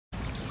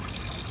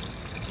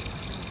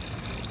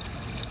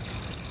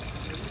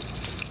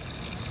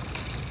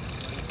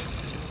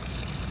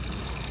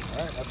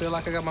Alright, I feel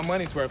like I got my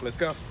money's worth. Let's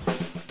go.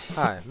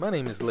 Hi, my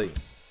name is Lee.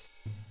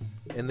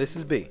 And this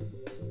is B.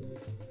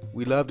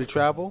 We love to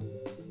travel,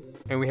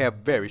 and we have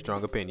very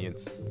strong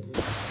opinions.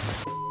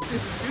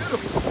 This is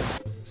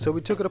beautiful. So we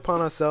took it upon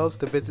ourselves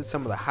to visit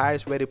some of the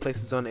highest rated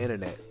places on the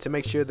internet to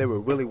make sure they were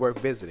really worth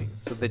visiting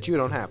so that you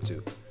don't have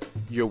to.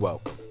 You're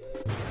welcome.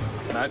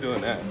 Not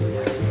doing that.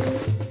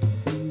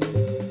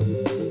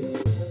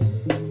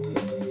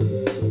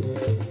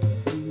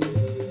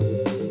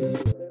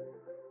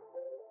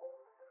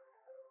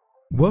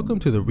 Welcome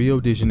to the Rio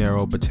de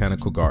Janeiro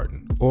Botanical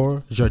Garden, or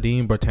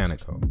Jardim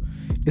Botanico.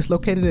 It's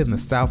located in the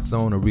south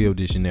zone of Rio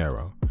de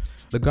Janeiro.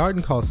 The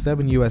garden costs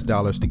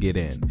 $7 to get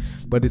in,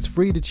 but it's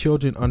free to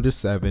children under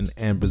 7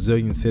 and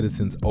Brazilian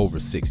citizens over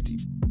 60.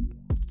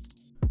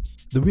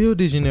 The Rio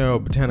de Janeiro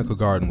Botanical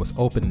Garden was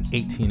opened in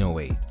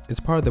 1808 as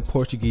part of the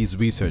Portuguese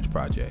research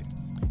project.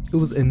 It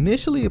was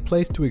initially a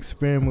place to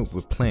experiment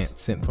with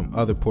plants sent from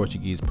other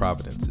Portuguese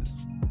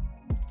provinces.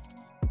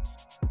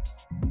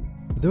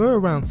 There are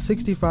around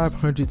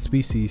 6,500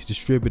 species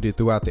distributed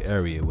throughout the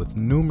area with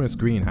numerous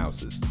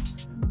greenhouses.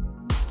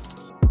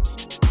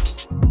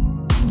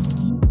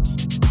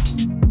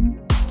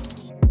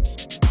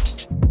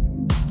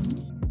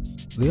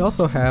 They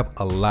also have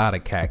a lot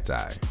of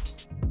cacti.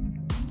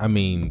 I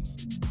mean,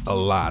 a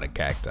lot of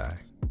cacti.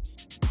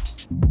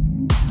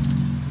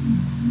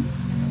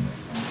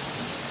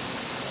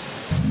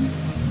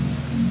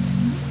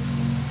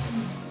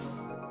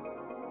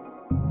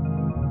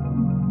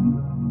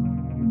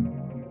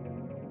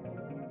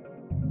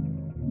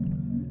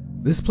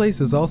 This place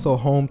is also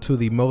home to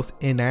the most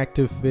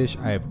inactive fish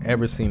I have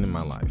ever seen in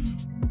my life.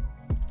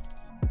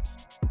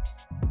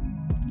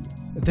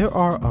 There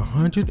are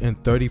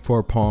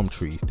 134 palm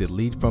trees that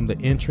lead from the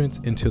entrance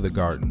into the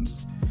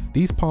gardens.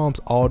 These palms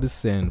all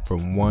descend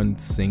from one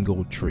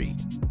single tree.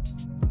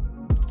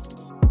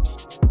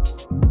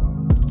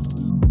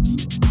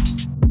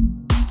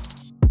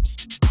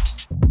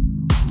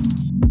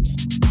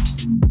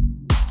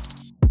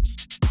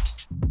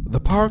 The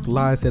park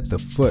lies at the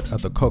foot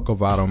of the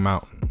Corcovado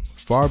Mountain,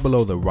 far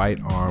below the right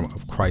arm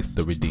of Christ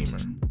the Redeemer.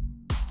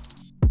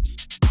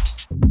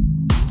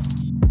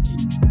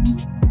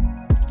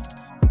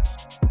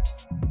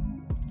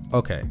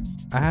 Okay,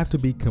 I have to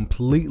be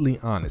completely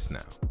honest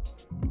now.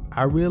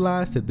 I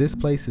realize that this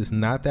place is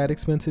not that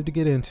expensive to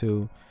get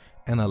into,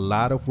 and a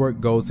lot of work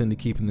goes into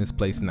keeping this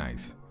place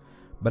nice.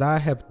 But I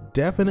have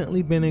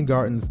definitely been in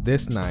gardens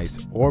this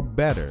nice or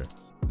better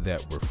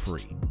that were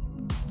free.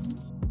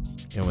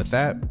 And with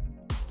that,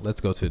 let's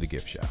go to the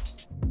gift shop.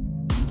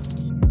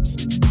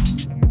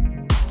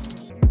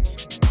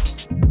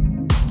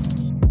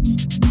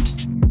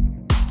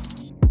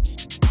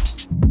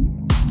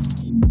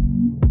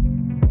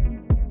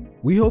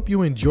 We hope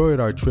you enjoyed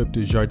our trip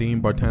to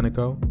Jardim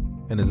Botanico,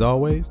 and as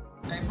always,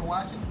 Thanks for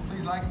watching.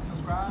 Please like and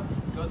subscribe.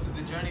 Go to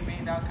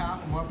thejourneybean.com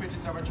for more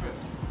pictures of our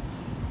trips.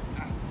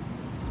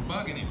 It's a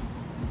bug in it.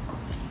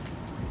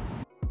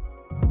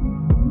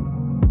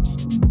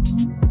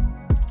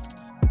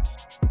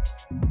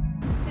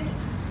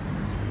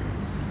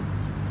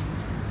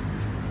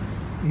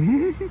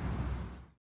 Mm-hmm.